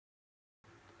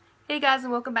Hey guys,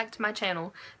 and welcome back to my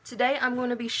channel. Today I'm going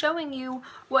to be showing you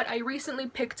what I recently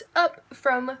picked up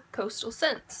from Coastal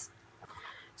Scents.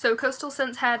 So Coastal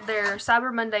Scents had their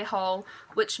Cyber Monday haul,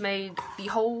 which made the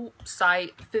whole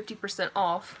site 50%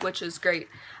 off, which is great.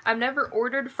 I've never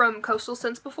ordered from Coastal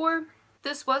Scents before.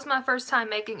 This was my first time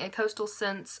making a Coastal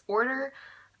Scents order.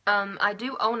 I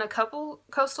do own a couple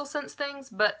Coastal Scents things,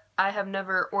 but I have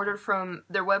never ordered from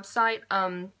their website.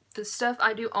 The stuff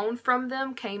I do own from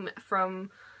them came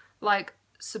from like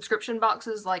subscription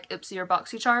boxes like Ipsy or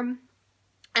BoxyCharm,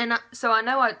 and so I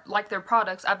know I like their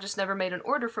products. I've just never made an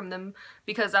order from them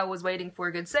because I was waiting for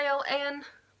a good sale, and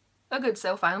a good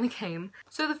sale finally came.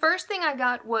 So the first thing I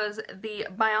got was the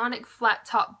Bionic flat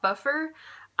top buffer.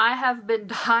 I have been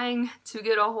dying to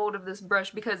get a hold of this brush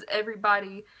because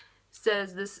everybody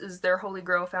says this is their holy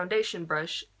grail foundation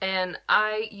brush, and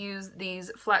I use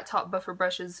these flat top buffer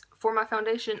brushes for my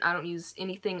foundation. I don't use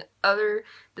anything other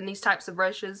than these types of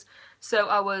brushes,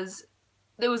 so it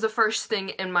was the first thing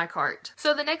in my cart.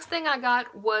 So the next thing I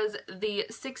got was the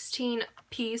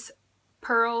 16-piece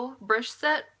pearl brush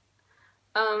set.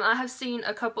 I have seen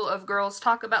a couple of girls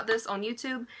talk about this on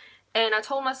YouTube, and I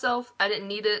told myself I didn't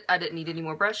need it. I didn't need any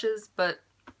more brushes, but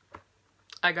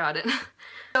I got it.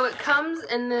 So it comes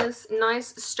in this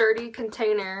nice sturdy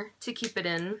container to keep it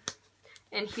in.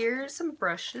 And here's some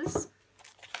brushes.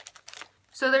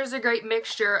 So there's a great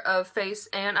mixture of face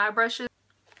and eye brushes.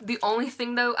 The only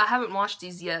thing though, I haven't washed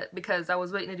these yet because I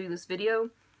was waiting to do this video,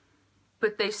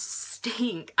 but they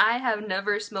stink. I have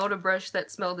never smelled a brush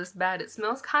that smelled this bad. It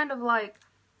smells kind of like,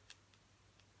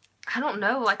 I don't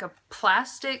know, like a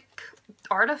plastic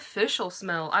artificial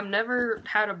smell. I've never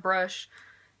had a brush,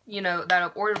 you know, that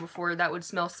I've ordered before that would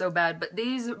smell so bad, but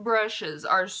these brushes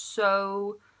are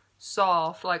so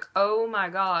soft. Like, oh my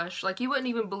gosh, like you wouldn't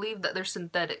even believe that they're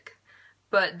synthetic,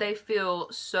 but they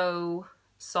feel so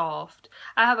soft.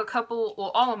 I have a couple,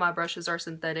 well, all of my brushes are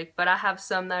synthetic, but I have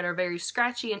some that are very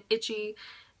scratchy and itchy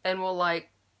and will like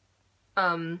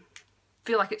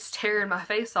feel like it's tearing my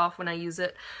face off when I use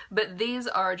it, but these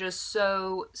are just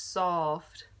so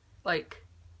soft. Like,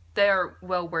 they are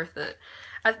well worth it.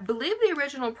 I believe the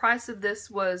original price of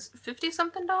this was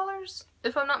 $50-something,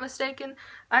 if I'm not mistaken.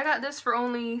 I got this for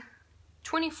only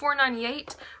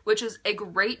 $24.98, which is a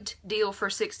great deal for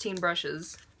 16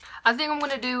 brushes. I think I'm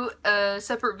going to do a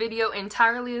separate video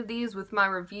entirely of these with my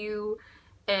review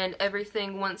and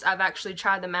everything once I've actually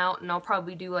tried them out, and I'll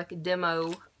probably do like a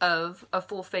demo of a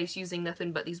full face using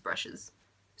nothing but these brushes.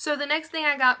 So the next thing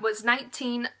I got was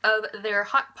 19 of their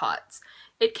hot pots.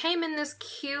 It came in this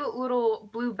cute little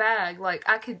blue bag. Like,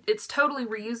 it's totally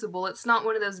reusable. It's not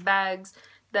one of those bags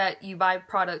that you buy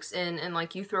products in and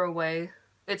like you throw away.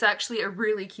 It's actually a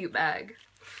really cute bag.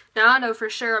 Now I know for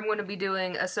sure I'm going to be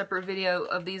doing a separate video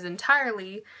of these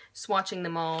entirely, swatching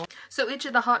them all. So each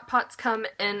of the hot pots come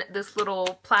in this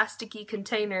little plasticky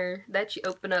container that you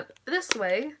open up this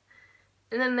way,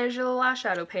 and then there's your little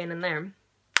eyeshadow pan in there.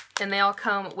 And they all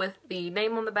come with the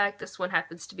name on the back. This one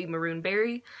happens to be Maroon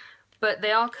Berry, but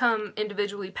they all come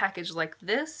individually packaged like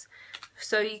this,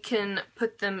 so you can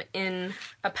put them in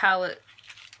a palette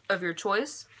of your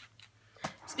choice.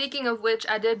 Speaking of which,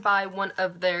 I did buy one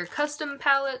of their custom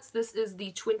palettes. This is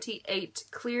the 28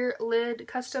 clear lid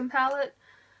custom palette.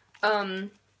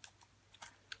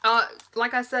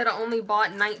 Like I said, I only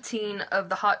bought 19 of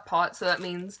the hot pot, so that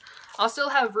means I'll still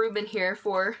have room in here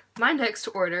for my next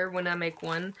order when I make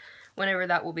one, whenever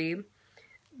that will be.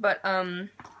 But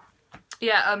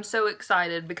yeah, I'm so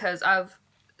excited because I've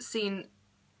seen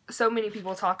so many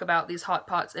people talk about these hot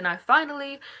pots, and I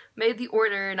finally made the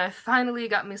order, and I finally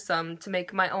got me some to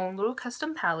make my own little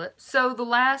custom palette. So the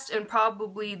last and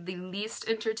probably the least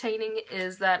entertaining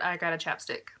is that I got a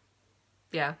chapstick.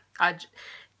 Yeah,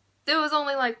 it was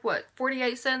only like, what,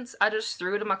 48 cents? I just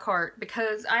threw it in my cart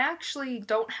because I actually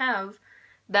don't have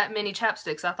that many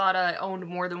chapsticks. I thought I owned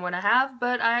more than what I have,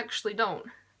 but I actually don't.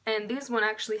 And these one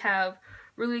actually have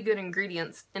really good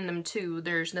ingredients in them too.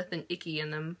 There's nothing icky in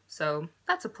them, so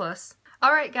that's a plus.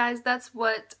 Alright guys, that's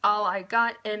all I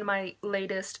got in my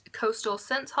latest Coastal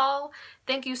Scents haul.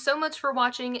 Thank you so much for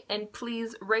watching, and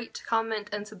please rate, comment,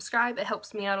 and subscribe. It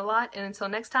helps me out a lot, and until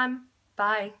next time,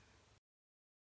 bye!